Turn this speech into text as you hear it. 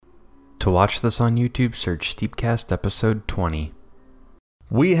To watch this on YouTube, search STEEPCAST episode 20.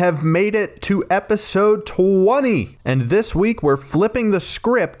 We have made it to episode 20, and this week we're flipping the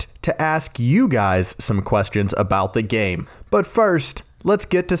script to ask you guys some questions about the game. But first, let's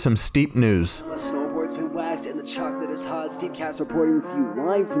get to some Steep news. The snowboard's been waxed and the chocolate is hot. STEEPCAST reporting with you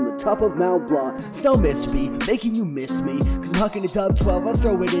live from the top of Mount Blanc. Snow missed me, making you miss me. Cause I'm hucking it up 12, I'll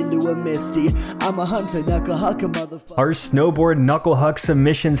throw it into a misty. I'm a hunter, knuckle huck a motherfucker. Our snowboard knuckle huck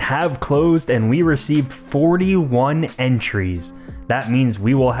submissions have closed and we received 41 entries. That means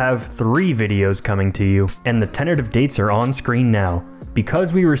we will have 3 videos coming to you, and the tentative dates are on screen now.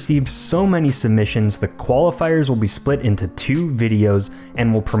 Because we received so many submissions, the qualifiers will be split into 2 videos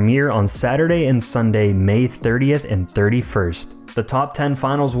and will premiere on Saturday and Sunday, May 30th and 31st. The top 10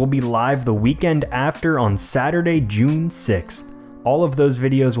 finals will be live the weekend after on Saturday, June 6th. All of those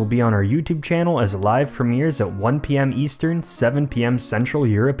videos will be on our YouTube channel as live premieres at 1 p.m. Eastern, 7 p.m. Central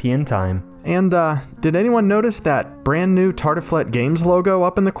European Time. And did anyone notice that brand new Tartiflette Games logo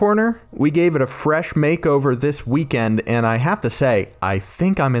up in the corner? We gave it a fresh makeover this weekend, and I have to say, I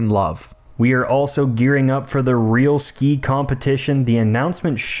think I'm in love. We are also gearing up for the Real Ski competition. The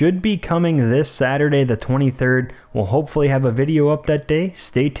announcement should be coming this Saturday, the 23rd. We'll hopefully have a video up that day.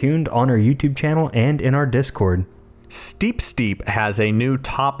 Stay tuned on our YouTube channel and in our Discord. Steep has a new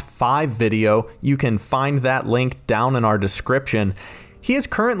top 5 video. You can find that link down in our description. He is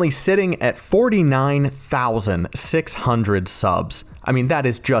currently sitting at 49,600 subs. I mean, that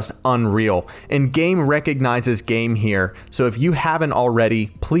is just unreal. And Game recognizes game here, so if you haven't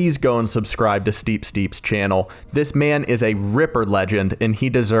already, please go and subscribe to Steep's channel. This man is a Ripper legend, and he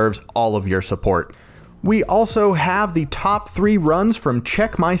deserves all of your support. We also have the top 3 runs from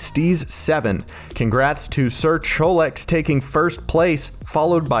Check My Steez 7. Congrats to Sir Cholex taking first place,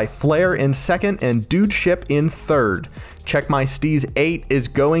 followed by Flair in second and Dudeship in third. Check My Steez 8 is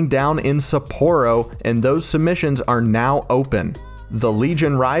going down in Sapporo, and those submissions are now open. The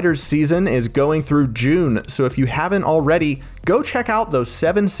Legion Riders season is going through June, so if you haven't already, go check out those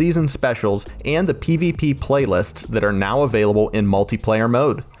 7 season specials and the PvP playlists that are now available in multiplayer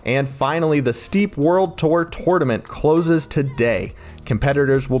mode. And finally, the Steep World Tour tournament closes today.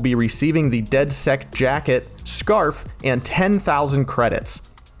 Competitors will be receiving the DeadSec jacket, scarf, and 10,000 credits.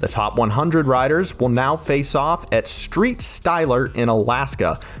 The top 100 riders will now face off at Street Styler in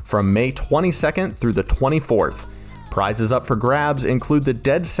Alaska from May 22nd through the 24th. Prizes up for grabs include the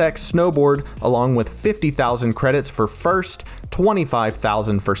DeadSec snowboard along with 50,000 credits for first,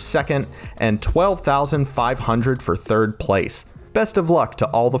 25,000 for second, and 12,500 for third place. Best of luck to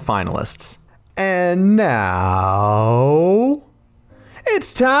all the finalists. And now,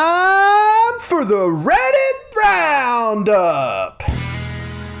 it's time for the Reddit Roundup!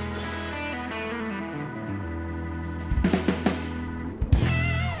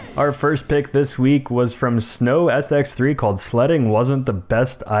 Our first pick this week was from Snow SX3 called Sledding Wasn't the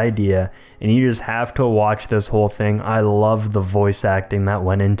Best Idea, and you just have to watch this whole thing. I love the voice acting that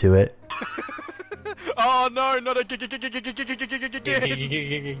went into it. Oh no, not a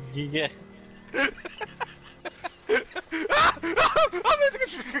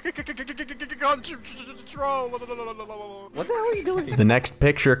What the hell are you doing? The next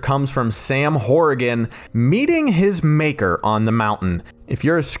picture comes from Sam Horrigan meeting his maker on the mountain. If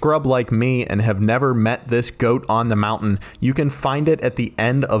you're a scrub like me and have never met this goat on the mountain, you can find it at the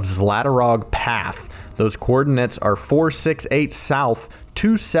end of Zlatarog Path. Those coordinates are 468 south,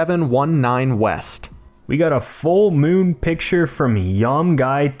 2719 west. We got a full moon picture from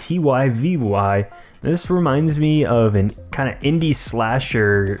Yomguy TYVY. This reminds me of an kind of indie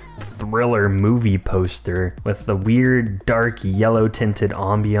slasher thriller movie poster with the weird dark yellow tinted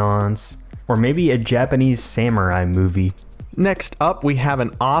ambiance, or maybe a Japanese samurai movie. Next up, we have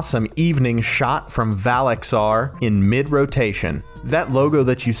an awesome evening shot from Valexar in mid-rotation. That logo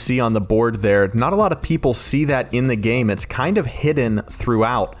that you see on the board there, not a lot of people see that in the game. It's kind of hidden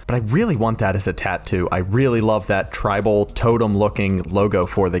throughout, but I really want that as a tattoo. I really love that tribal totem-looking logo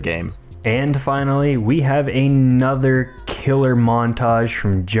for the game. And finally, we have another killer montage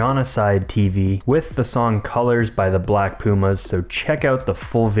from Genocide TV with the song Colors by the Black Pumas, so check out the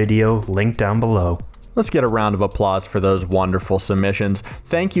full video, link down below. Let's get a round of applause for those wonderful submissions.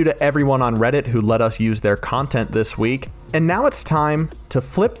 Thank you to everyone on Reddit who let us use their content this week. And now it's time to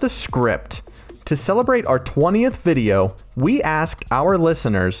flip the script. To celebrate our 20th video, we asked our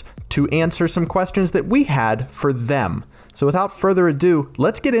listeners to answer some questions that we had for them. So without further ado,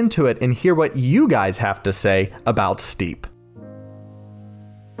 let's get into it and hear what you guys have to say about Steep.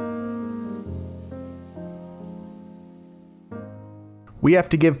 We have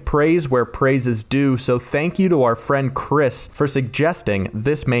to give praise where praise is due, so thank you to our friend Chris for suggesting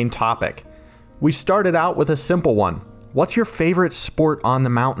this main topic. We started out with a simple one. What's your favorite sport on the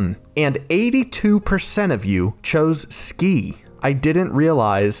mountain? And 82% of you chose ski. I didn't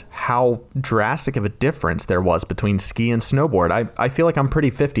realize how drastic of a difference there was between ski and snowboard. I feel like I'm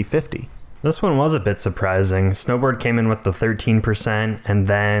pretty 50-50. This one was a bit surprising. Snowboard came in with the 13%, and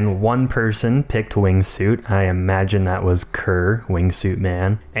then one person picked wingsuit. I imagine that was Kerr, wingsuit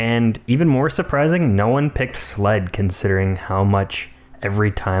man. And even more surprising, no one picked sled, considering how much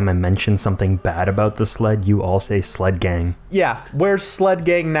every time I mention something bad about the sled, you all say sled gang. Yeah, where's sled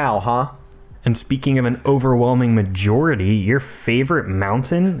gang now, huh? And speaking of an overwhelming majority, your favorite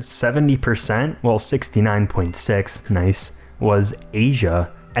mountain, 70%, well, 69.6, nice, was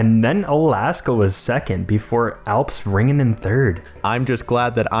Asia. And then Alaska was second before Alps ringing in third. I'm just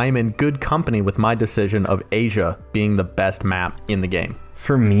glad that I'm in good company with my decision of Asia being the best map in the game.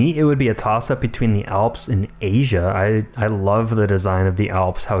 For me, it would be a toss-up between the Alps and Asia. I love the design of the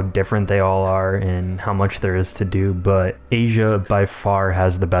Alps, how different they all are, and how much there is to do, but Asia by far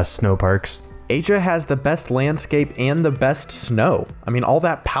has the best snow parks. Asia has the best landscape and the best snow. I mean, all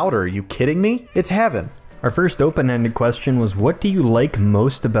that powder, are you kidding me? It's heaven. Our first open-ended question was, what do you like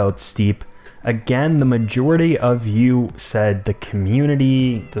most about Steep? Again, the majority of you said the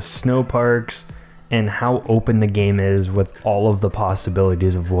community, the snow parks, and how open the game is with all of the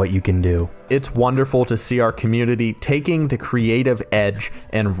possibilities of what you can do. It's wonderful to see our community taking the creative edge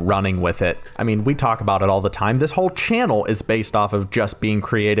and running with it. I mean, we talk about it all the time. This whole channel is based off of just being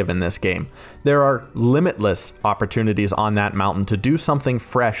creative in this game. There are limitless opportunities on that mountain to do something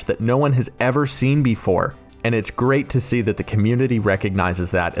fresh that no one has ever seen before. And it's great to see that the community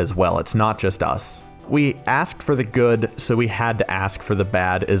recognizes that as well. It's not just us. We asked for the good, so we had to ask for the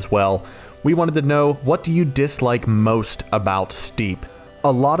bad as well. We wanted to know, what do you dislike most about Steep?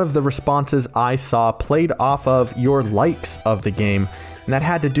 A lot of the responses I saw played off of your likes of the game, and that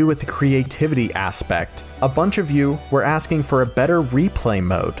had to do with the creativity aspect. A bunch of you were asking for a better replay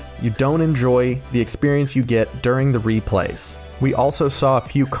mode. You don't enjoy the experience you get during the replays. We also saw a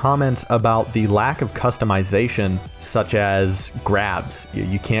few comments about the lack of customization, such as grabs.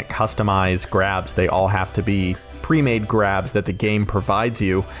 You can't customize grabs. They all have to be pre-made grabs that the game provides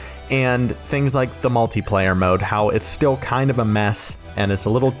you. And things like the multiplayer mode, how it's still kind of a mess and it's a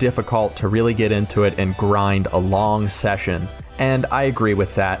little difficult to really get into it and grind a long session. And I agree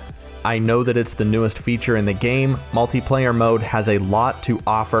with that. I know that it's the newest feature in the game. Multiplayer mode has a lot to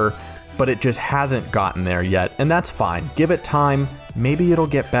offer, but it just hasn't gotten there yet. And that's fine. Give it time. Maybe it'll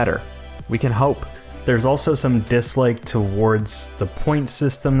get better. We can hope. There's also some dislike towards the point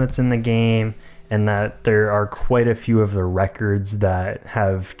system that's in the game, and that there are quite a few of the records that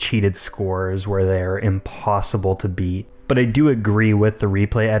have cheated scores where they are impossible to beat. But I do agree with the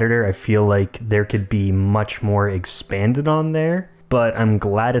replay editor. I feel like there could be much more expanded on there, but I'm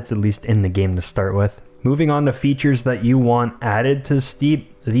glad it's at least in the game to start with. Moving on to features that you want added to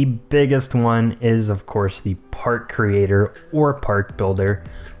Steep, the biggest one is, of course, the park creator or park builder,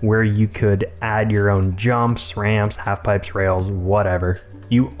 where you could add your own jumps, ramps, half pipes, rails, whatever.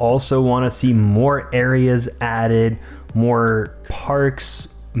 You also want to see more areas added, more parks,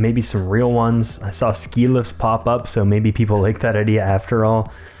 maybe some real ones. I saw ski lifts pop up, so maybe people like that idea after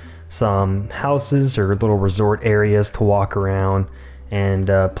all. Some houses or little resort areas to walk around, and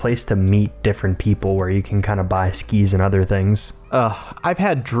a place to meet different people where you can kind of buy skis and other things. I've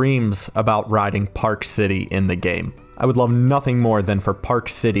had dreams about riding Park City in the game. I would love nothing more than for Park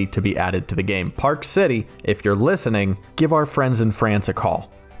City to be added to the game. Park City, if you're listening, give our friends in France a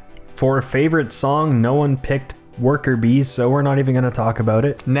call. For a favorite song, no one picked Worker Bees, so we're not even going to talk about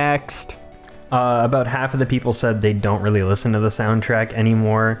it. Next. About half of the people said they don't really listen to the soundtrack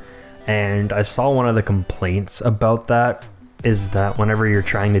anymore, and I saw one of the complaints about that is that whenever you're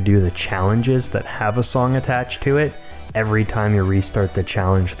trying to do the challenges that have a song attached to it, every time you restart the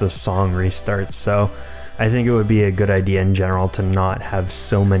challenge, the song restarts. So I think it would be a good idea in general to not have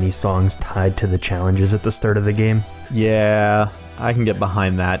so many songs tied to the challenges at the start of the game. Yeah, I can get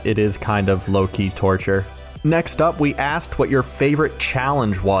behind that. It is kind of low-key torture. Next up, we asked what your favorite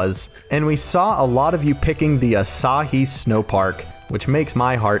challenge was, and we saw a lot of you picking the Asahi Snow Park, which makes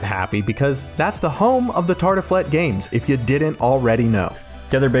my heart happy because that's the home of the Tartiflette games, if you didn't already know.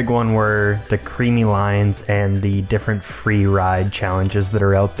 The other big one were the creamy lines and the different free ride challenges that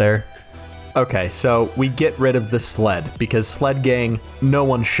are out there. Okay, so we get rid of the sled because Sled Gang, no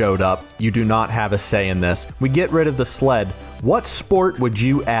one showed up. You do not have a say in this. We get rid of the sled. What sport would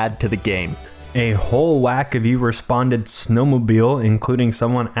you add to the game? A whole whack of you responded snowmobile, including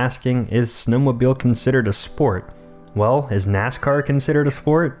someone asking, is snowmobile considered a sport? Well, is NASCAR considered a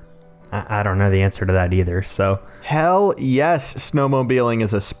sport? I don't know the answer to that either, so... Hell yes, snowmobiling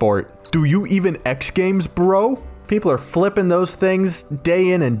is a sport. Do you even X Games, bro? People are flipping those things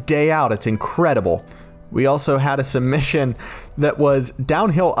day in and day out. It's incredible. We also had a submission that was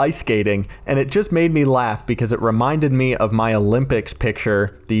downhill ice skating, and it just made me laugh because it reminded me of my Olympics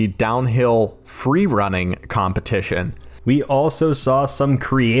picture, the downhill free running competition. We also saw some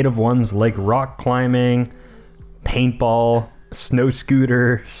creative ones like rock climbing, paintball, snow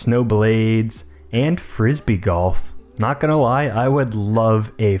scooter, snow blades, and frisbee golf. Not gonna lie, I would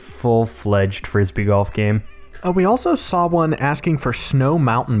love a full-fledged frisbee golf game. We also saw one asking for snow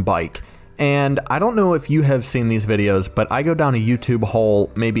mountain bike. And I don't know if you have seen these videos, but I go down a YouTube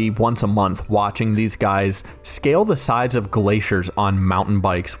hole maybe once a month watching these guys scale the sides of glaciers on mountain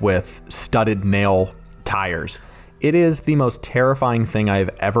bikes with studded nail tires. It is the most terrifying thing I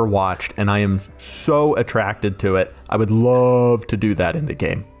have ever watched, and I am so attracted to it. I would love to do that in the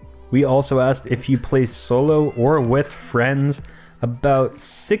game. We also asked if you play solo or with friends. About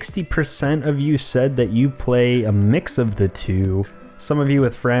 60% of you said that you play a mix of the two. Some of you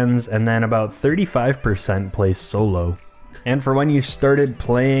with friends, and then about 35% play solo. And for when you started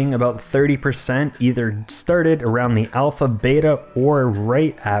playing, about 30% either started around the alpha, beta, or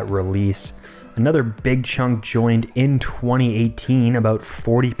right at release. Another big chunk joined in 2018, about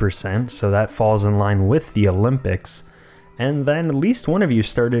 40%, so that falls in line with the Olympics. And then at least one of you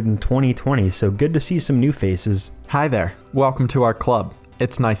started in 2020, so good to see some new faces. Hi there, welcome to our club.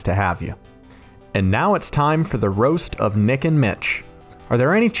 It's nice to have you. And now it's time for the roast of Nick and Mitch. Are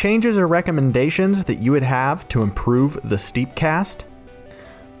there any changes or recommendations that you would have to improve the STEEPCAST?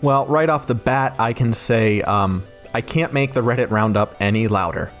 Well, right off the bat, I can say I can't make the Reddit roundup any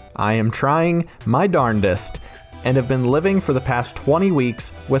louder. I am trying my darndest and have been living for the past 20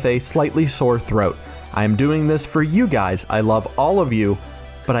 weeks with a slightly sore throat. I am doing this for you guys. I love all of you,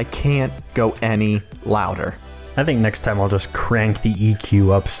 but I can't go any louder. I think next time I'll just crank the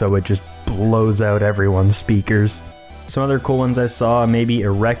EQ up so it just blows out everyone's speakers. Some other cool ones I saw, maybe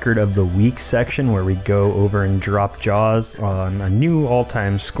a record of the week section where we go over and drop jaws on a new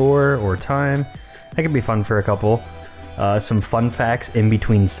all-time score or time. That could be fun for a couple. Some fun facts in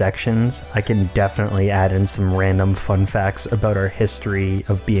between sections. I can definitely add in some random fun facts about our history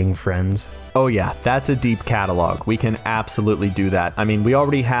of being friends. Oh yeah, that's a deep catalog. We can absolutely do that. I mean, we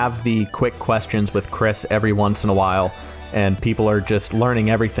already have the quick questions with Chris every once in a while, and people are just learning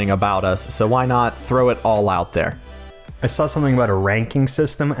everything about us, so why not throw it all out there? I saw something about a ranking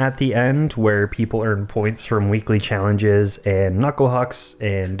system at the end where people earn points from weekly challenges and knuckle hucks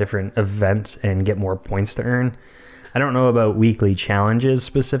and different events and get more points to earn. I don't know about weekly challenges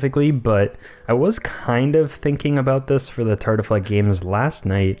specifically, but I was kind of thinking about this for the Tartiflette games last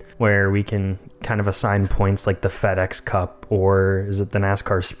night, where we can kind of assign points like the FedEx Cup or is it the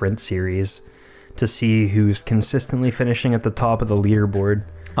NASCAR Sprint Series to see who's consistently finishing at the top of the leaderboard.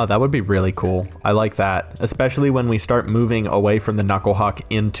 Oh, that would be really cool. I like that, especially when we start moving away from the knuckle huck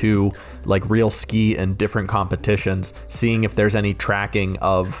into like real ski and different competitions, seeing if there's any tracking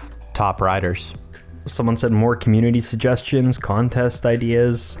of top riders. Someone said more community suggestions, contest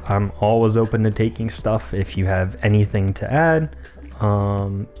ideas. I'm always open to taking stuff if you have anything to add.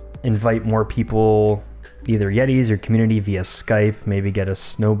 Invite more people, either Yetis or community via Skype, maybe get a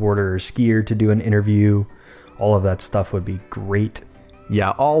snowboarder or skier to do an interview. All of that stuff would be great.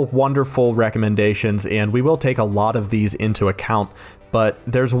 Yeah, all wonderful recommendations, and we will take a lot of these into account, but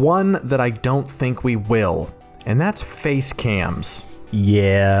there's one that I don't think we will, and that's face cams.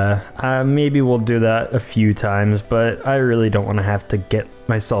 Yeah, maybe we'll do that a few times, but I really don't want to have to get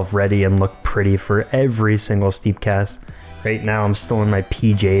myself ready and look pretty for every single STEEPCAST. Right now I'm still in my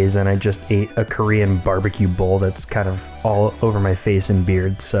PJs and I just ate a Korean barbecue bowl that's kind of all over my face and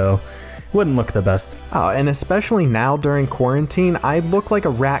beard, so it wouldn't look the best. Oh, and especially now during quarantine, I look like a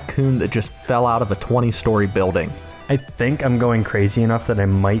raccoon that just fell out of a 20-story building. I think I'm going crazy enough that I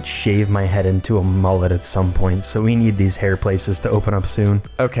might shave my head into a mullet at some point, so we need these hair places to open up soon.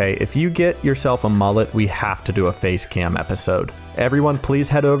 Okay, if you get yourself a mullet, we have to do a face cam episode. Everyone, please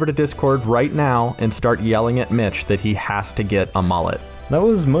head over to Discord right now and start yelling at Mitch that he has to get a mullet. That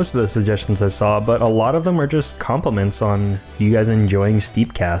was most of the suggestions I saw, but a lot of them are just compliments on you guys enjoying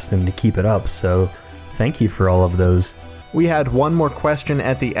STEEPCAST and to keep it up, so thank you for all of those. We had one more question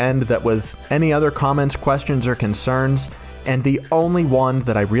at the end that was any other comments, questions, or concerns, and the only one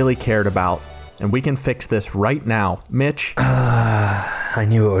that I really cared about, and we can fix this right now. Mitch? I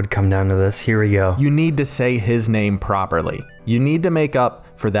knew it would come down to this. Here we go. You need to say his name properly. You need to make up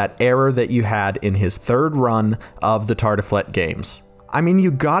for that error that you had in his third run of the Tartiflette games. I mean,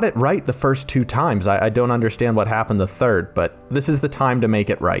 you got it right the first 2 times. I don't understand what happened the third, but this is the time to make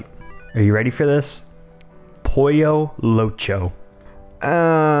it right. Are you ready for this? Pollo Locho.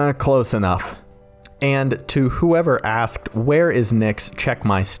 Close enough. And to whoever asked, where is Nick's Check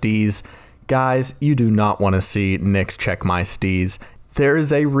My Steez? Guys, you do not want to see Nick's Check My Steez. There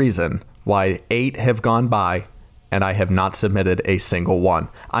is a reason why 8 have gone by and I have not submitted a single one.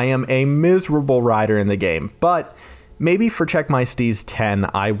 I am a miserable rider in the game, but maybe for Check My Steez 10,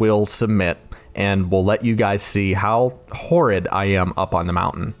 I will submit and we'll let you guys see how horrid I am up on the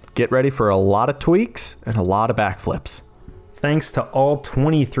mountain. Get ready for a lot of tweaks and a lot of backflips. Thanks to all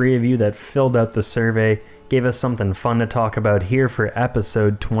 23 of you that filled out the survey, gave us something fun to talk about here for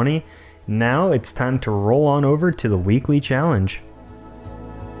episode 20. Now it's time to roll on over to the weekly challenge.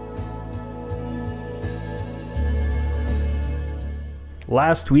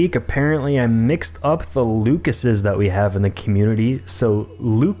 Last week, apparently I mixed up the Lucases that we have in the community. So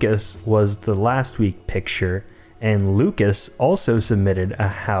Lucas was the last week picture, and Lucas also submitted a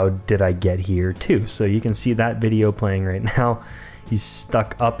How Did I Get Here too. So you can see that video playing right now. He's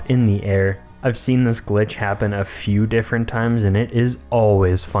stuck up in the air. I've seen this glitch happen a few different times and it is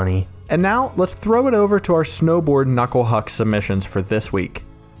always funny. And now let's throw it over to our snowboard knuckle huck submissions for this week.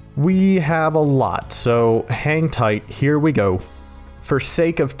 We have a lot, so hang tight, here we go. For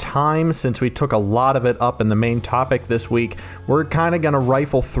sake of time, since we took a lot of it up in the main topic this week, we're kind of going to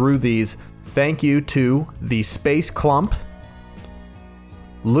rifle through these. Thank you to the Space Clump,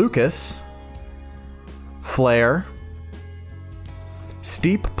 Lucas, Flare,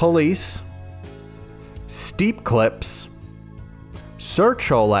 Steep Police, Steep Clips,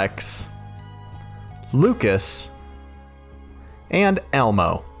 Searcholex, Lucas, and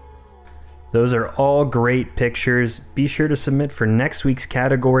Elmo. Those are all great pictures. Be sure to submit for next week's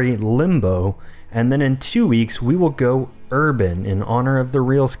category, Limbo, and then in 2 weeks we will go urban in honor of the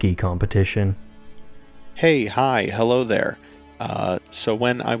real ski competition. Hey, hi, hello there. So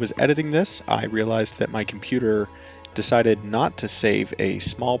when I was editing this, I realized that my computer decided not to save a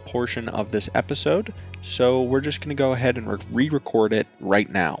small portion of this episode, so we're just going to go ahead and re-record it right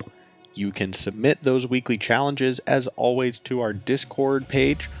now. You can submit those weekly challenges as always to our Discord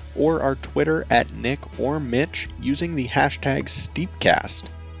page or our Twitter at Nick or Mitch using the hashtag STEEPCAST.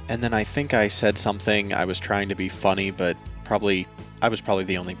 And then I think I said something, I was trying to be funny, but I was probably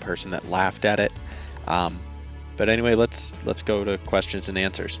the only person that laughed at it. But anyway, let's go to questions and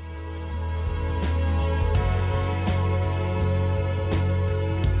answers.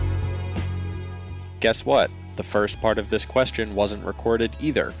 Guess what? The first part of this question wasn't recorded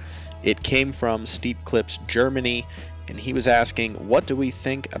either. It came from Steep Clips Germany, and he was asking, what do we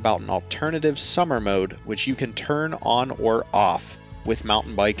think about an alternative summer mode which you can turn on or off with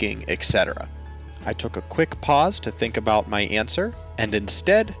mountain biking, etc.? I took a quick pause to think about my answer, and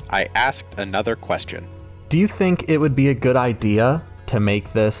instead I asked another question. Do you think it would be a good idea to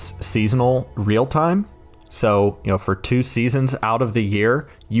make this seasonal real time? So, for 2 seasons out of the year,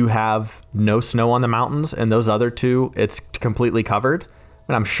 you have no snow on the mountains, and those other 2, it's completely covered.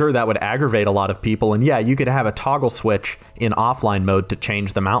 And I'm sure that would aggravate a lot of people. And yeah, you could have a toggle switch in offline mode to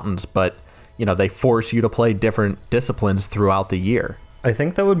change the mountains, but, they force you to play different disciplines throughout the year. I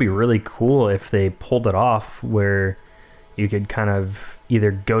think that would be really cool if they pulled it off where you could kind of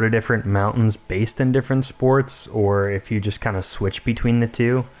either go to different mountains based in different sports, or if you just kind of switch between the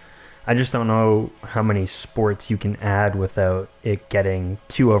 2. I just don't know how many sports you can add without it getting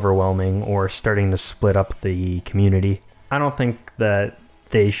too overwhelming or starting to split up the community. I don't think that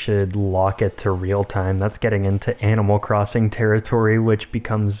they should lock it to real time. That's getting into Animal Crossing territory, which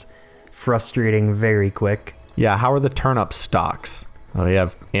becomes frustrating very quick. Yeah, how are the turnip stocks? Well, we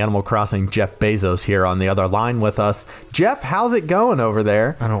have Animal Crossing Jeff Bezos here on the other line with us. Jeff, how's it going over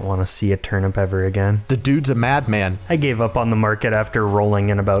there? I don't want to see a turnip ever again. The dude's a madman. I gave up on the market after rolling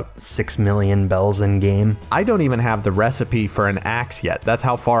in about 6 million bells in game. I don't even have the recipe for an axe yet. That's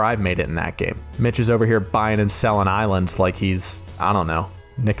how far I've made it in that game. Mitch is over here buying and selling islands like he's, I don't know,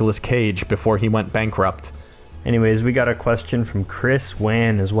 Nicolas Cage before he went bankrupt. Anyways, we got a question from Chris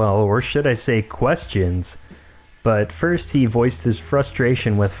Wan as well, or should I say questions? But first, he voiced his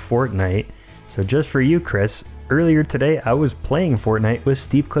frustration with Fortnite. So just for you, Chris, earlier today I was playing Fortnite with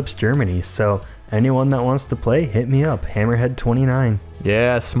Steep Clips Germany. So anyone that wants to play, hit me up, Hammerhead29.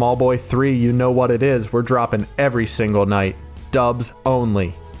 Yeah, Small Boy 3, you know what it is. We're dropping every single night. Dubs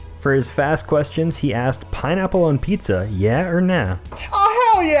only. For his fast questions, he asked pineapple on pizza, yeah or nah?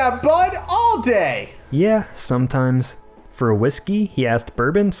 Oh, hell yeah, bud, all day. Yeah, sometimes. For a whiskey, he asked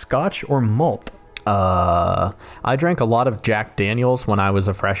bourbon, scotch, or malt. I drank a lot of Jack Daniels when I was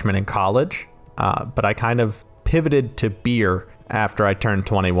a freshman in college, but I kind of pivoted to beer after I turned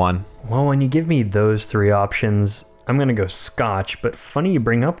 21. Well, when you give me those three options, I'm going to go Scotch, but funny you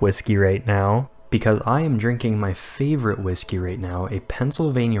bring up whiskey right now, because I am drinking my favorite whiskey right now, a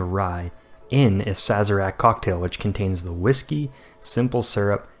Pennsylvania Rye, in a Sazerac cocktail, which contains the whiskey, simple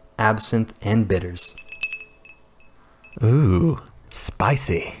syrup, absinthe, and bitters. Ooh,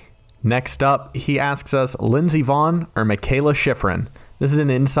 spicy. Next up, he asks us, Lindsey Vonn or Michaela Schifrin? This is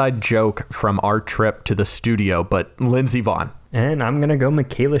an inside joke from our trip to the studio, but Lindsey Vonn. And I'm going to go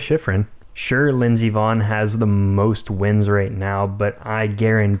Michaela Schifrin. Sure, Lindsey Vonn has the most wins right now, but I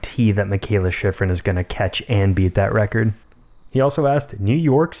guarantee that Michaela Schifrin is going to catch and beat that record. He also asked, New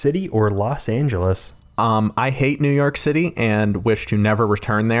York City or Los Angeles? I hate New York City and wish to never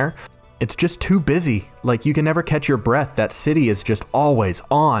return there. It's just too busy. Like, you can never catch your breath. That city is just always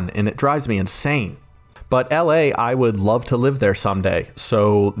on, and it drives me insane. But LA, I would love to live there someday.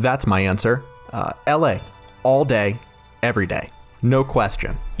 So that's my answer. LA, all day, every day. No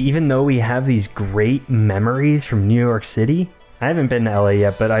question. Even though we have these great memories from New York City, I haven't been to LA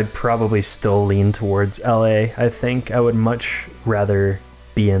yet, but I'd probably still lean towards LA. I think I would much rather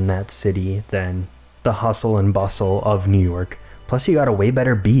be in that city than the hustle and bustle of New York. Plus, you got a way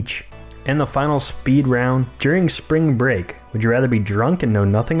better beach. And the final speed round, during spring break, would you rather be drunk and know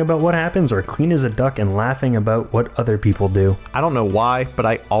nothing about what happens, or clean as a duck and laughing about what other people do? I don't know why, but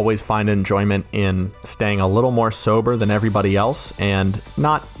I always find enjoyment in staying a little more sober than everybody else, and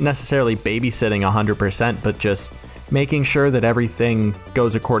not necessarily babysitting 100%, but just making sure that everything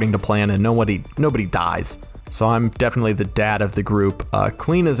goes according to plan and nobody dies. So I'm definitely the dad of the group,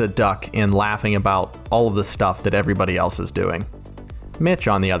 clean as a duck and laughing about all of the stuff that everybody else is doing. Mitch,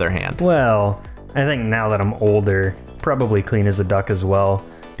 on the other hand. Well, I think now that I'm older, probably clean as a duck as well,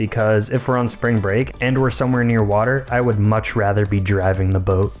 because if we're on spring break and we're somewhere near water, I would much rather be driving the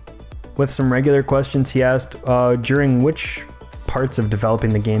boat. With some regular questions, he asked, during which parts of developing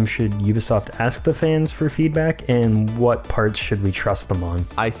the game should Ubisoft ask the fans for feedback, and what parts should we trust them on?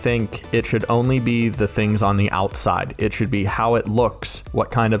 I think it should only be the things on the outside. It should be how it looks, what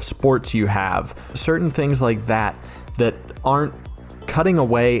kind of sports you have, certain things like that aren't cutting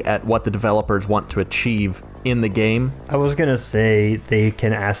away at what the developers want to achieve in the game. I was gonna say they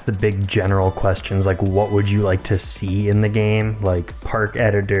can ask the big general questions like what would you like to see in the game, like park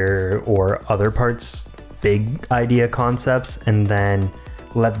editor or other parts, big idea concepts, and then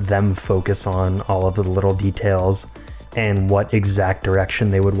let them focus on all of the little details and what exact direction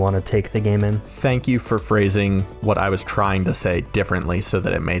they would want to take the game in. Thank you for phrasing what I was trying to say differently so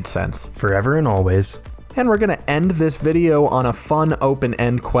that it made sense. Forever and always. And we're going to end this video on a fun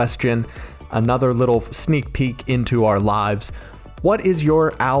open-end question, another little sneak peek into our lives. What is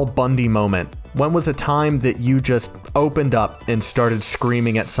your Al Bundy moment? When was a time that you just opened up and started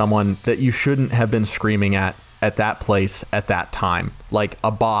screaming at someone that you shouldn't have been screaming at that place at that time? Like a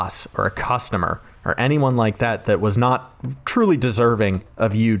boss or a customer or anyone like that was not truly deserving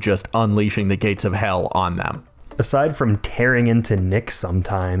of you just unleashing the gates of hell on them. Aside from tearing into Nick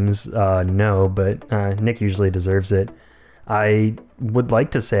sometimes, no, but Nick usually deserves it. I would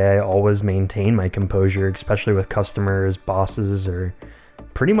like to say I always maintain my composure, especially with customers, bosses, or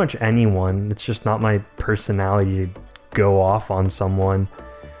pretty much anyone. It's just not my personality to go off on someone.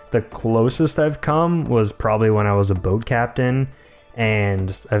 The closest I've come was probably when I was a boat captain,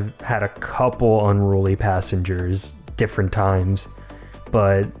 and I've had a couple unruly passengers different times.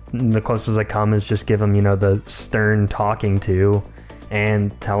 But the closest I come is just give them, the stern talking to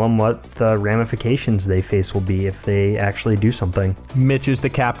and tell them what the ramifications they face will be if they actually do something. Mitch is the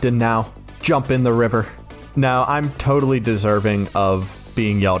captain now. Jump in the river. No, I'm totally deserving of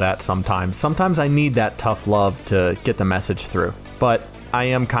being yelled at sometimes. Sometimes I need that tough love to get the message through. But I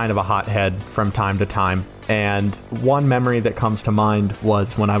am kind of a hothead from time to time. And one memory that comes to mind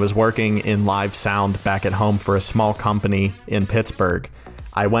was when I was working in live sound back at home for a small company in Pittsburgh.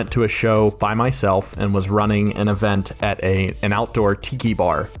 I went to a show by myself and was running an event at an outdoor tiki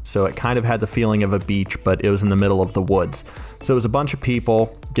bar. So it kind of had the feeling of a beach, but it was in the middle of the woods. So it was a bunch of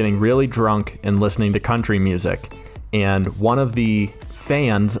people getting really drunk and listening to country music. And one of the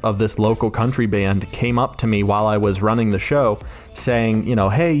fans of this local country band came up to me while I was running the show saying,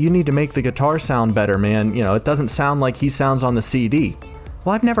 hey, you need to make the guitar sound better, man. It doesn't sound like he sounds on the CD.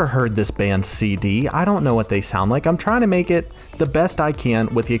 Well, I've never heard this band's CD. I don't know what they sound like. I'm trying to make it the best I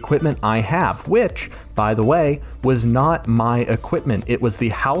can with the equipment I have, which, by the way, was not my equipment. It was the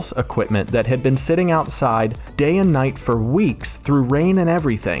house equipment that had been sitting outside day and night for weeks through rain and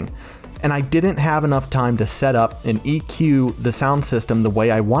everything. and I didn't have enough time to set up and EQ the sound system the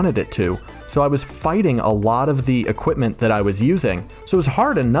way I wanted it to. So I was fighting a lot of the equipment that I was using. So it was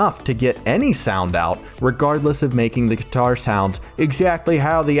hard enough to get any sound out, regardless of making the guitar sounds exactly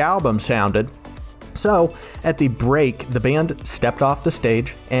how the album sounded. So at the break, the band stepped off the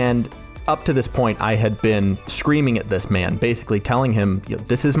stage, and up to this point, I had been screaming at this man, basically telling him,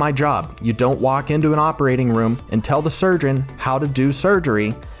 this is my job. You don't walk into an operating room and tell the surgeon how to do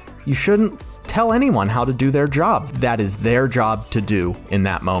surgery. You shouldn't tell anyone how to do their job. That is their job to do in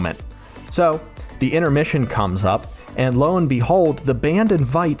that moment. So the intermission comes up, and lo and behold, the band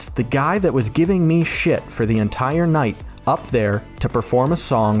invites the guy that was giving me shit for the entire night up there to perform a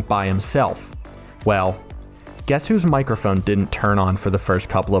song by himself. Well, guess whose microphone didn't turn on for the first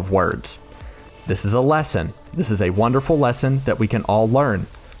couple of words? This is a lesson. This is a wonderful lesson that we can all learn.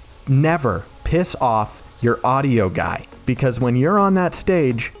 Never piss off your audio guy, because when you're on that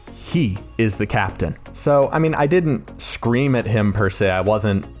stage, he is the captain. So, I didn't scream at him per se. I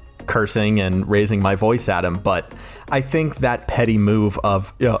wasn't cursing and raising my voice at him, but I think that petty move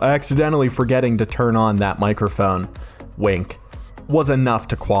of accidentally forgetting to turn on that microphone, wink, was enough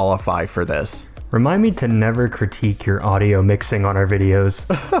to qualify for this. Remind me to never critique your audio mixing on our videos.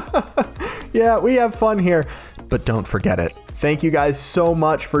 Yeah, we have fun here, but don't forget it. Thank you guys so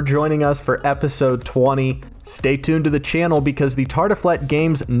much for joining us for episode 20. Stay tuned to the channel because the Tartiflette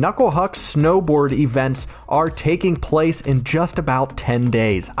Games Knuckle Huck snowboard events are taking place in just about 10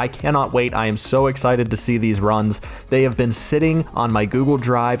 days. I cannot wait. I am so excited to see these runs. They have been sitting on my Google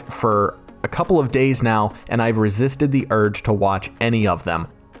Drive for a couple of days now, and I've resisted the urge to watch any of them.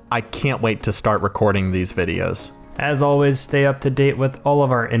 I can't wait to start recording these videos. As always, stay up to date with all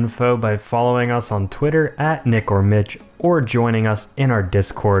of our info by following us on Twitter at Nick or Mitch, or joining us in our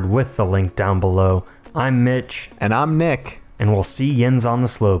Discord with the link down below. I'm Mitch. And I'm Nick. And we'll see yins on the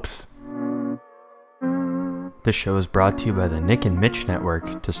slopes. This show is brought to you by the Nick and Mitch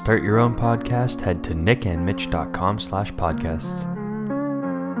Network. To start your own podcast, head to nickandmitch.com/podcasts.